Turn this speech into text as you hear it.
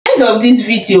end of this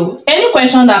video, any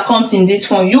question that comes in this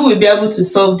form, you will be able to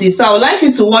solve this. So I would like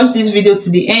you to watch this video to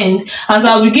the end, as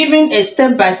I'll be giving a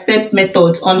step-by-step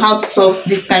method on how to solve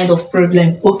this kind of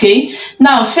problem. Okay,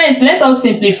 now first let us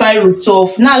simplify root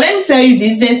 12. Now let me tell you the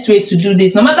easiest way to do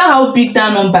this. No matter how big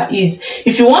that number is,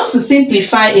 if you want to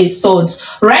simplify a surd,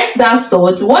 write that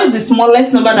surd. What is the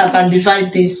smallest number that can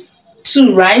divide this?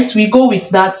 2, right? We go with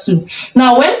that 2.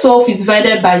 Now when 12 is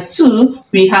divided by 2,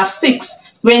 we have 6.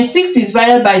 When 6 is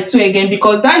divided by 2 again,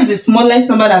 because that is the smallest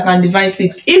number that can divide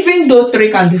 6, even though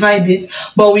 3 can divide it,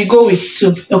 but we go with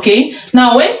 2. Okay,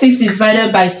 now when 6 is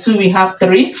divided by 2, we have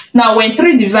 3. Now when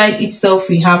 3 divides itself,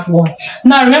 we have 1.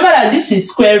 Now remember that this is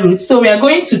square root, so we are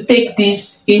going to take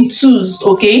this in 2's.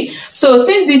 Okay, so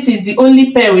since this is the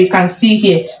only pair we can see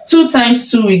here, 2 times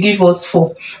 2 will give us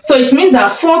 4. So it means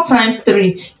that 4 times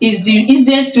 3 is the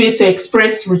easiest way to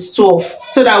express root 12,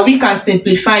 so that we can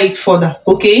simplify it further.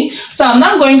 Okay, so I'm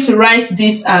now going to write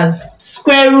this as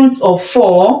square root of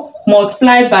 4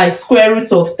 multiplied by square root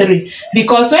of 3,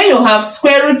 because when you have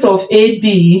square root of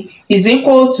AB is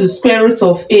equal to square root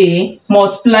of A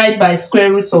multiplied by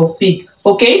square root of B.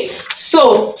 Okay,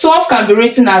 so 12 can be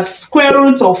written as square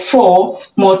root of 4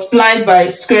 multiplied by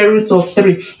square root of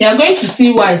 3. You are going to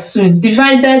see why soon.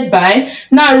 Divided by,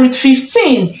 now root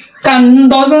 15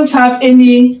 doesn't have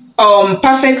any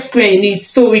perfect square in it,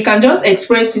 so we can just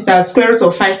express it as square root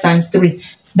of 5 times 3.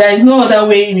 There is no other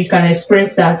way we can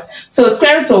express that. So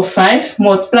square root of 5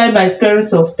 multiplied by square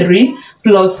root of 3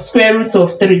 plus square root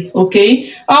of 3.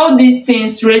 Okay, all these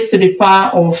things raised to the power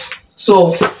of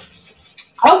 12.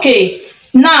 Okay,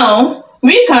 now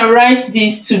we can write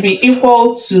this to be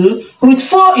equal to root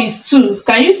 4 is 2.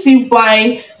 Can you see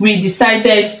why we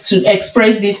decided to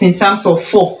express this in terms of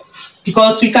 4?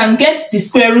 Because we can get the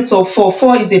square root of 4.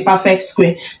 4 is a perfect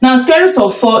square. Now square root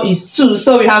of 4 is 2,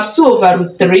 so we have 2 over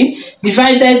root 3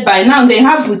 divided by, now they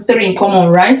have root 3 in common,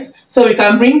 right? So we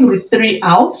can bring root 3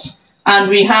 out,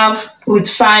 and we have root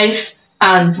 5,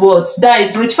 and what? That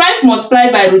is root 5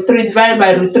 multiplied by root 3 divided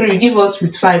by root 3 will give us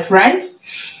root 5, right?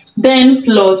 Then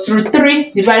plus root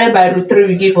 3 divided by root 3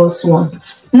 will give us 1.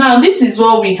 Now this is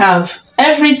what we have.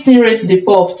 Everything raised to the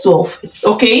power of 12.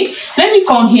 Okay, let me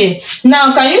come here.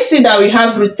 Now can you see that we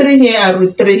have root 3 here and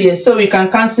root 3 here, so we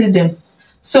can cancel them.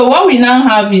 So what we now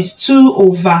have is 2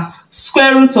 over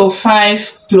square root of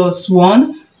 5 plus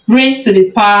 1 raised to the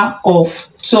power of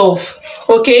 12.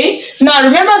 Okay, now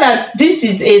remember that this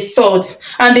is a surd,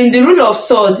 and in the rule of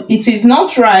surd, it is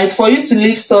not right for you to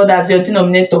leave surd as your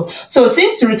denominator. So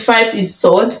since root 5 is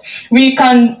surd, we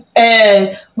are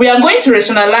going to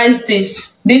rationalize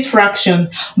this fraction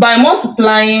by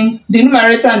multiplying the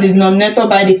numerator and the denominator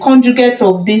by the conjugate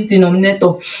of this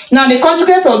denominator. Now the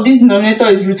conjugate of this denominator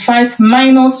is root 5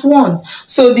 minus 1,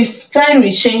 so the sign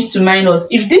will change to minus.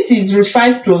 If this is root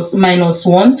 5 plus minus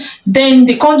 1, then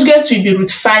the conjugate will be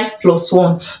root 5 plus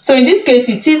 1. So in this case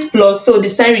it is plus, so the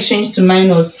sign will change to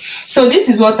minus. So this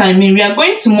is what I mean. We are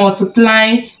going to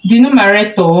multiply the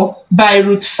numerator by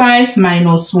root 5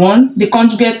 minus 1, the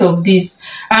conjugate of this,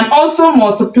 and also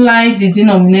multiply the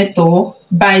denominator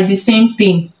by the same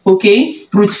thing. Okay,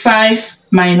 root 5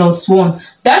 minus 1.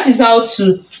 That is how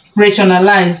to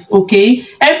rationalize. Okay,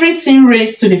 everything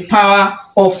raised to the power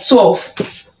of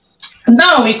 12.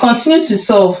 Now we continue to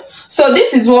solve. So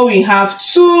this is what we have: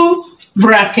 2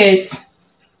 brackets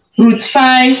root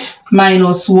 5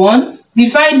 minus 1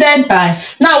 divided by,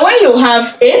 now when you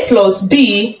have a plus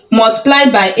b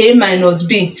multiplied by a minus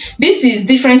b, this is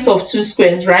difference of 2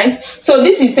 squares, right? So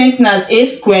this is same thing as a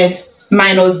squared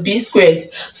minus b squared.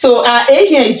 So our a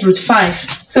here is root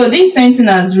 5, so this is same thing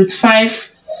as root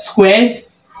 5 squared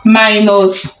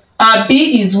minus our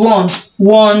b is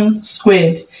 1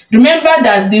 squared. Remember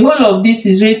that the whole of this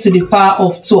is raised to the power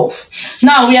of 12.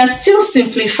 Now we are still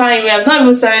simplifying. We have not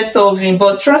even started solving,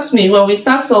 but trust me, when we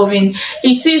start solving,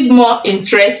 it is more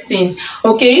interesting.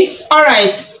 Okay, all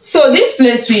right, so this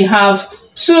place we have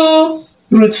 2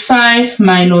 root 5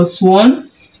 minus 1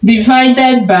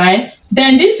 divided by,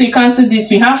 then this we cancel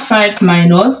this, we have 5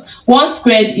 minus 1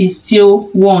 squared is still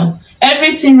 1.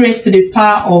 Everything raised to the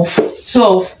power of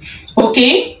 12.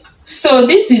 Okay, so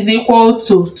this is equal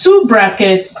to 2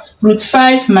 brackets root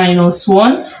 5 minus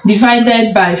 1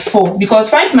 divided by 4, because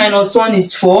 5 minus 1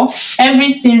 is 4.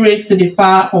 Everything raised to the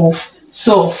power of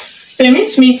 12.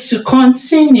 Permit me to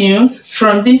continue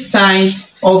from this side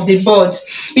of the board.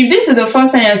 If this is the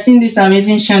first time you are seeing this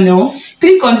amazing channel,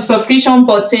 click on the subscription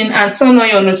button and turn on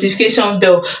your notification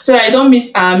bell so that you don't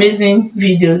miss our amazing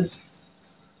videos.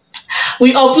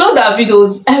 We upload our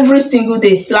videos every single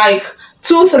day, like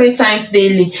 3 times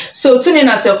daily. So tune in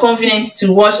at your convenience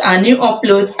to watch our new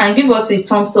uploads and give us a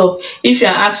thumbs up if you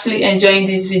are actually enjoying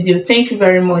this video. Thank you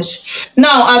very much.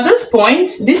 Now at this point,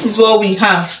 this is what we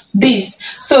have, this.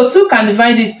 So 2 can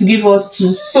divide this to give us 2.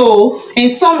 So in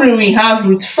summary, we have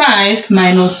root 5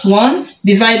 minus 1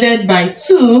 divided by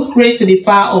 2 raised to the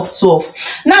power of 12.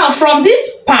 Now from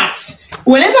this part,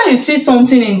 whenever you see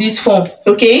something in this form,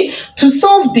 okay, to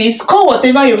solve this, call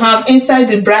whatever you have inside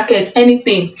the bracket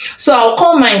anything. So I'll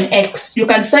call mine x, you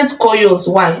can decide to call yours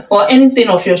y, or anything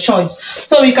of your choice.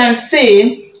 So we can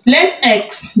say let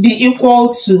x be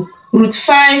equal to root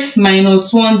 5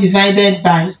 minus 1 divided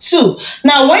by 2.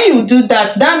 Now when you do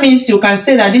that, that means you can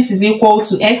say that this is equal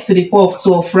to x to the power of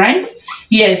 12, right?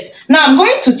 Yes. Now I'm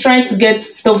going to try to get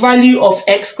the value of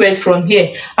x squared from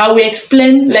here. I will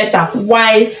explain later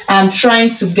why I'm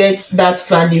trying to get that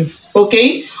value.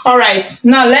 Okay. All right.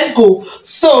 Now let's go.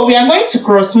 So we are going to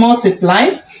cross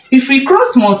multiply. If we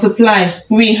cross multiply,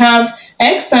 we have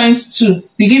x times 2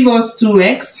 will give us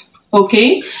 2x.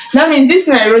 Okay. That means this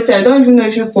thing I wrote here, I don't even know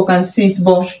if you people can see it,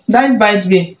 but that's by the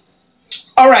way.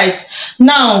 All right.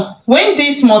 Now when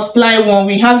this multiply 1,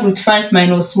 we have root 5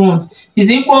 minus 1 is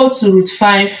equal to root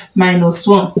 5 minus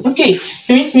 1. Okay,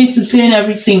 permit me to clean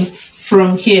everything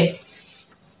from here.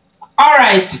 All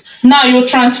right, now you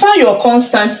transfer your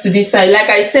constants to this side. Like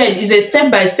I said, it's a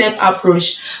step-by-step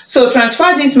approach. So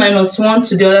transfer this minus 1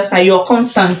 to the other side, your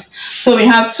constant. So we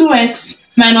have 2x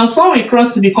minus 1 will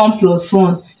cross to become plus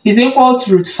 1 is equal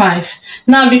to root 5.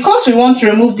 Now because we want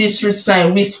to remove this root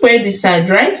side, we square this side,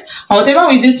 right? And whatever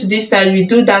we do to this side, we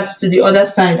do that to the other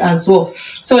side as well.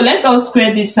 So let us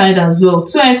square this side as well.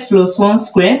 2x plus 1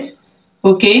 squared,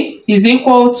 okay, is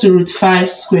equal to root 5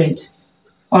 squared.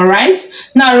 All right.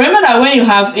 Now remember that when you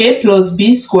have a plus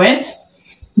b squared,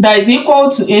 that is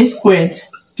equal to a squared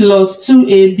plus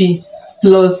 2ab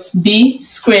plus b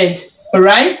squared. All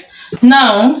right.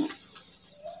 Now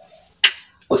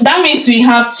that means we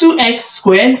have 2x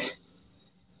squared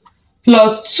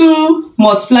plus 2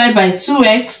 multiplied by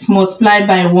 2x multiplied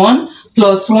by 1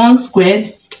 plus 1 squared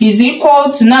is equal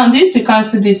to, now this you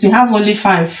cancel this, we have only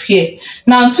 5 here.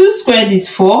 Now 2 squared is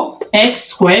 4, x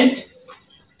squared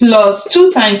plus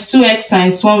 2 times 2x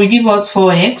times 1 will give us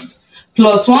 4x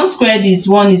plus 1 squared is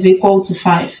 1 is equal to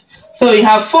 5. So we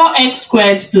have 4x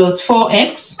squared plus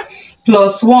 4x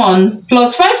plus 1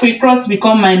 plus 5 will cross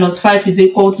become minus 5 is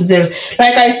equal to 0.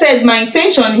 Like I said, my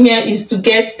intention here is to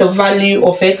get the value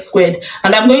of x squared,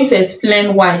 and I'm going to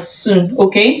explain why soon.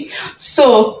 Okay,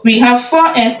 so we have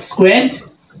 4x squared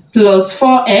plus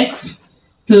 4x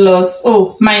plus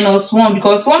minus 1,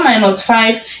 because 1 minus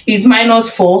 5 is minus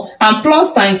 4 and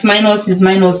plus times minus is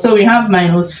minus, so we have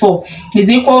minus 4 is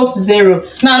equal to 0.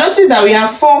 Now notice that we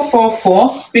have 4 4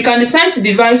 4. We can decide to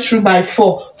divide through by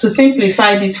 4 to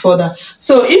simplify this further.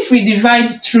 So if we divide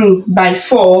through by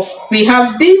 4, we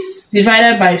have this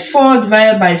divided by 4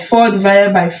 divided by 4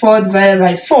 divided by 4 divided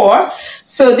by 4.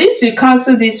 So this we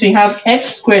cancel this, we have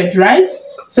x squared, right?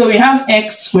 So we have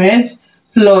x squared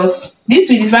plus this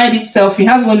we divide itself, we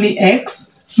have only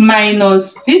x,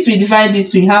 minus this we divide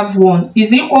this, we have 1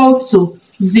 is equal to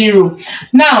 0.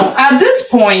 Now at this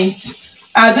point,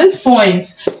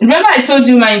 remember I told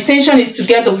you my intention is to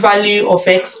get the value of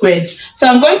x squared. So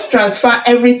I'm going to transfer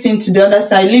everything to the other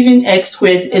side, leaving x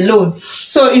squared alone.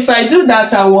 So if I do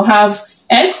that, I will have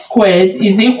x squared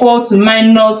is equal to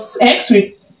minus x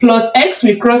plus x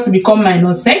will cross to become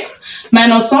minus x,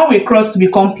 minus 1 will cross to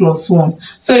become plus 1.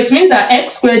 So it means that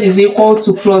x squared is equal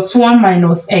to plus 1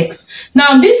 minus x.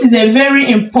 Now this is a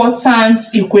very important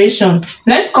equation.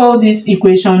 Let's call this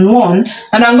equation 1,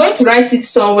 and I'm going to write it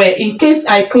somewhere in case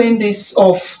I clean this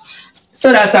off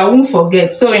so that I won't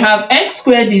forget. So we have x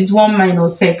squared is 1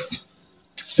 minus x.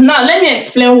 Now let me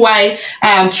explain why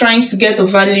I am trying to get the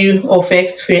value of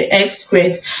x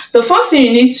squared. The first thing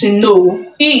you need to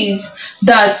know is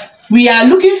that we are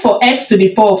looking for x to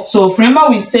the power of 12. Remember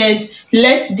we said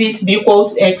let this be equal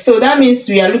to x, so that means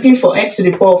we are looking for x to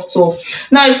the power of 12.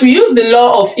 Now if we use the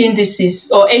law of indices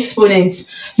or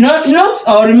exponents,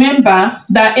 remember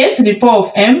that a to the power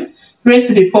of m raised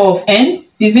to the power of n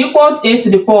is equal to a to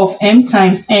the power of m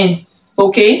times n.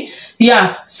 Okay,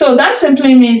 yeah, so that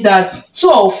simply means that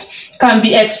 12 can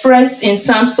be expressed in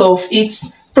terms of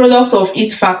its product of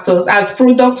its factors, as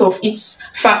product of its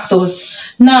factors.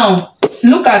 Now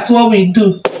look at what we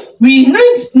do. We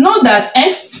know that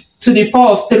x to the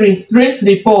power of 3 raised to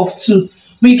the power of 2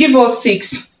 will give us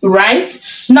 6, right?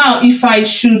 Now if I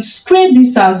should square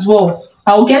this as well,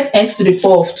 I'll get x to the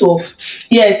power of 12.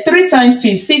 Yes, 3 times 2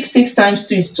 is 6, 6 times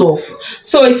 2 is 12.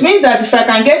 So it means that if I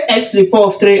can get x to the power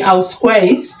of 3, I'll square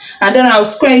it, and then I'll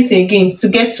square it again to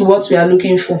get to what we are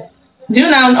looking for. Do you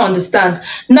now understand?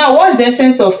 Now, what's the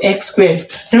essence of x squared?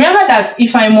 Remember that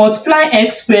if I multiply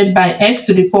x squared by x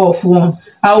to the power of 1,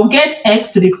 I will get x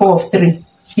to the power of 3.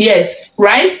 Yes,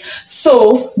 right?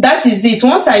 So that is it.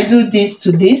 Once I do this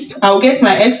to this, I'll get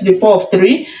my x to the power of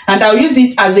 3, and I'll use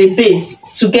it as a base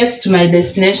to get to my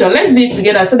destination. Let's do it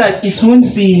together so that it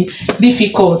won't be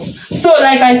difficult. So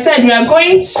like I said, we are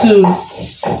going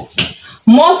to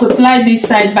multiply this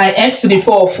side by x to the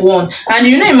power of 1, and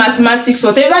you know in mathematics,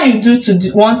 whatever you do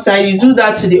to one side, you do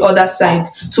that to the other side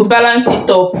to balance it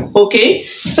up. Okay,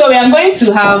 so we are going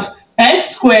to have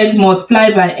x squared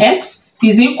multiplied by x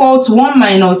is equal to 1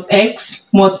 minus x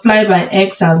multiplied by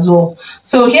x as well.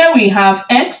 So here we have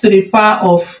x to the power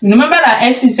of, remember that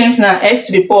x is same thing as x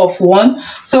to the power of 1.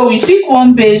 So we pick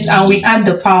one base and we add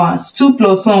the powers. 2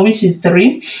 plus 1, which is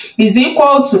 3, is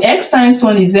equal to x times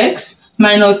 1 is x,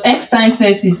 minus x times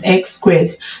x is x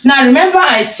squared. Now remember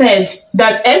I said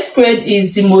that x squared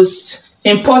is the most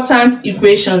important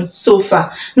equation so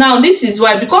far. Now this is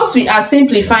why, because we are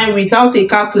simplifying without a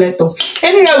calculator,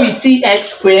 anywhere we see x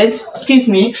squared, excuse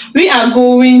me, we are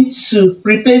going to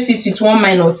replace it with 1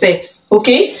 minus x.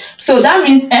 Okay, so that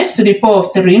means x to the power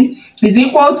of 3 is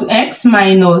equal to x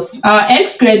minus, our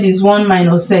x squared is 1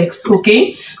 minus x.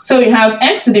 Okay, so we have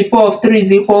x to the power of 3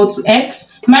 is equal to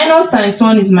x minus times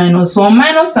 1 is minus 1,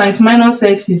 minus times minus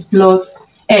x is plus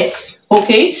x.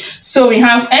 Okay, so we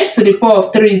have x to the power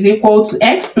of 3 is equal to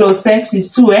x plus x is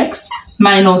 2x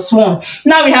minus 1.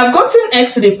 Now we have gotten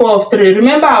x to the power of 3.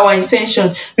 Remember our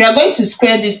intention, we are going to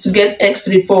square this to get x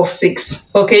to the power of 6.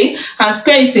 Okay, and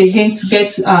square it again to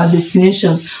get to our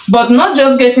destination. But not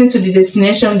just getting to the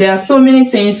destination, there are so many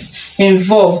things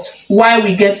involved while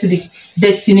we get to the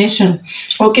destination.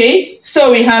 Okay,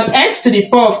 so we have x to the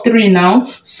power of 3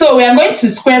 now, so we are going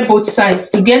to square both sides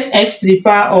to get x to the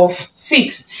power of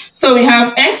 6. So we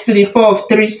have x to the power of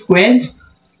 3 squared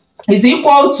is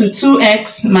equal to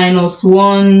 2x minus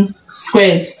 1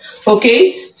 squared.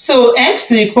 Okay, so x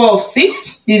to the power of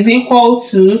 6 is equal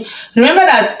to, remember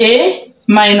that a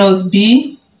minus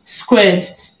b squared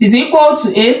is equal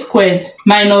to a squared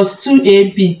minus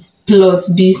 2ab plus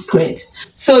b squared.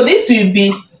 So this will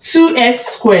be 2x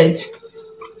squared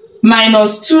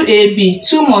minus 2ab,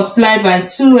 2 multiplied by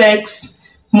 2x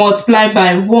multiplied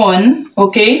by 1,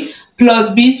 okay,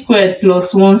 plus b squared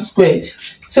plus 1 squared.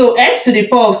 So x to the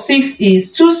power of 6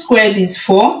 is 2 squared is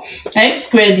 4, x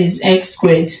squared is x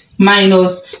squared,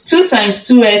 minus 2 times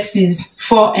 2x is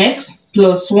 4x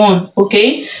plus 1.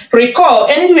 Okay, recall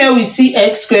anywhere we see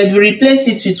x squared, we replace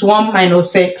it with 1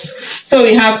 minus x. So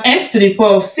we have x to the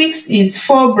power of 6 is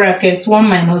 4 brackets 1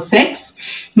 minus x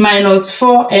minus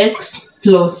 4x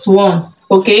plus 1.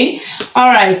 Okay,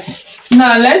 all right,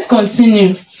 now let's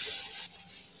continue.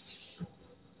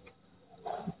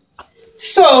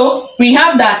 So we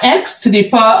have that x to the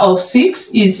power of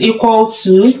 6 is equal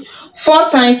to 4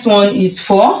 times 1 is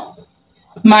 4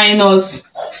 minus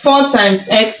 4 times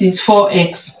x is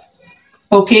 4x.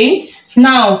 Okay,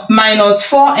 now minus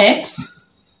 4x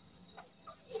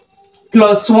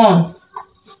plus 1.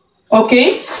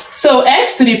 Okay, so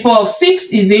x to the power of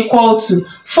 6 is equal to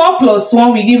 4 plus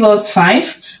 1 will give us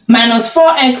 5, minus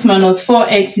 4x minus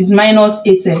 4x is minus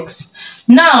 8x.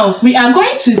 Now we are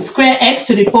going to square x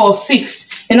to the power of 6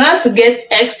 in order to get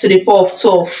x to the power of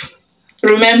 12.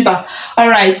 Remember, all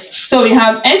right, so we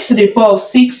have x to the power of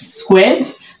 6 squared,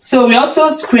 so we also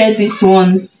square this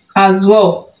one as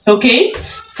well. Okay,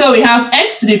 so we have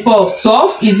x to the power of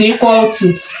 12 is equal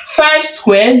to 5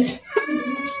 squared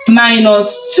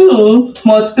minus 2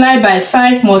 multiplied by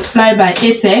 5 multiplied by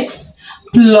 8x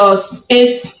plus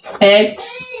 8x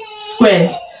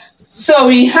squared. So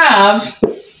we have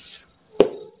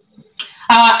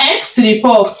our x to the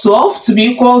power of 12 to be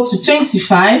equal to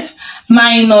 25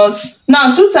 minus, now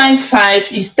 2 times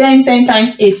 5 is 10, 10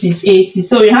 times 8 is 80.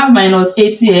 So we have minus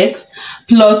 80x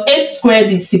plus 8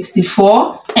 squared is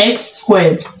 64x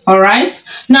squared. All right.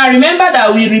 Now remember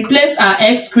that we replace our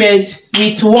x squared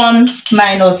with 1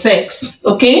 minus x.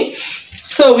 Okay.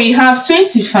 So we have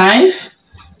 25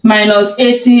 minus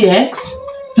 80x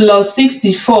plus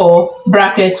 64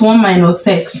 bracket 1 minus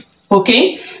x.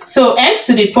 Okay, so x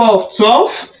to the power of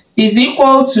 12 is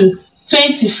equal to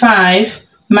 25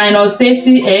 minus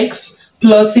 80x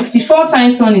plus 64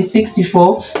 times 1 is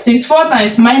 64. 64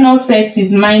 times minus x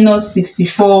is minus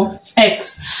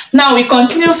 64x. Now we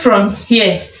continue from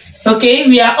here. Okay,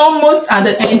 we are almost at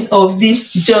the end of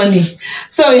this journey.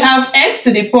 So we have x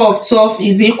to the power of 12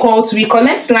 is equal to, we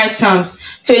collect like terms,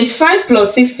 25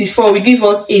 plus 64 will give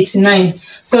us 89.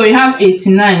 So we have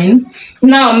 89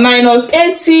 Now minus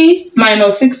 80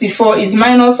 minus 64 is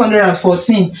minus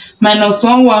 114 minus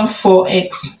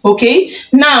 114x. Okay,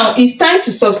 now it's time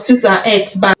to substitute our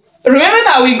x back. Remember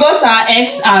that we got our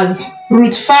x as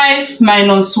root 5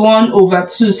 minus 1 over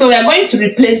 2. So we are going to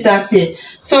replace that here.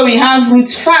 So we have root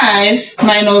 5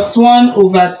 minus 1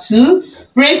 over 2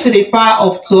 raised to the power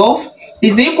of 12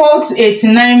 is equal to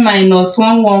 89 minus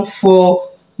 114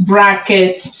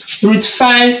 bracket root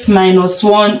 5 minus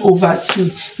 1 over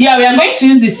 2. Yeah, we are going to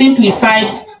use the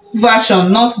simplified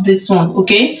version, not this one.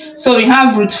 Okay, so we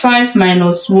have root 5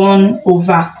 minus 1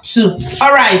 over 2.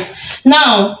 All right,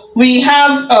 now we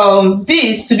have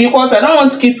this to be equal to, I don't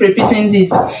want to keep repeating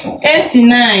this,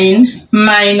 89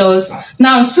 minus,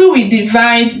 now 2 we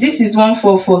divide, this is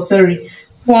 144, sorry,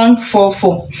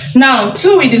 144. Now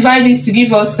 2 we divide this to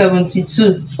give us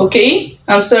 72. Okay,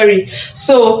 I'm sorry,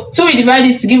 so 2 we divide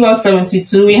this to give us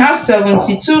 72. We have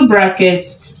 72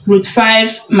 brackets root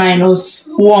 5 minus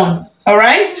 1. All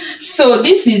right, so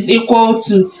this is equal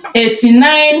to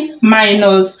 89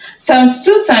 minus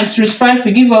 72 times root 5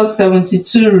 will give us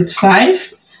 72 root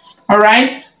 5. All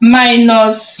right,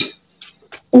 minus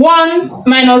 1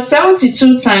 minus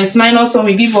 72 times minus 1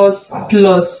 will give us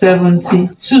plus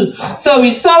 72. So we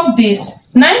solve this.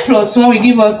 9 plus 1 will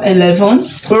give us 11.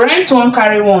 We write 1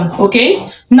 carry 1.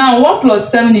 Okay, now 1 plus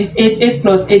 7 is 8. 8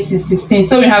 plus 8 is 16.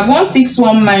 So we have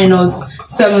 161 minus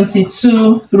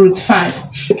 72 root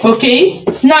 5. Okay,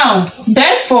 now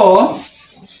therefore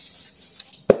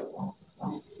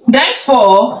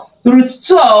root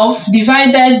 12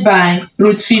 divided by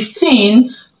root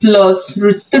 15 plus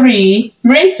root 3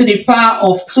 raised to the power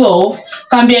of 12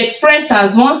 can be expressed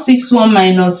as 161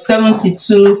 minus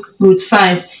 72 root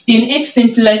 5 in its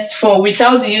simplest form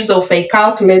without the use of a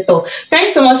calculator.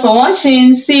 Thanks so much for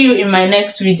watching. See you in my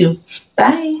next video.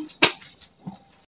 Bye.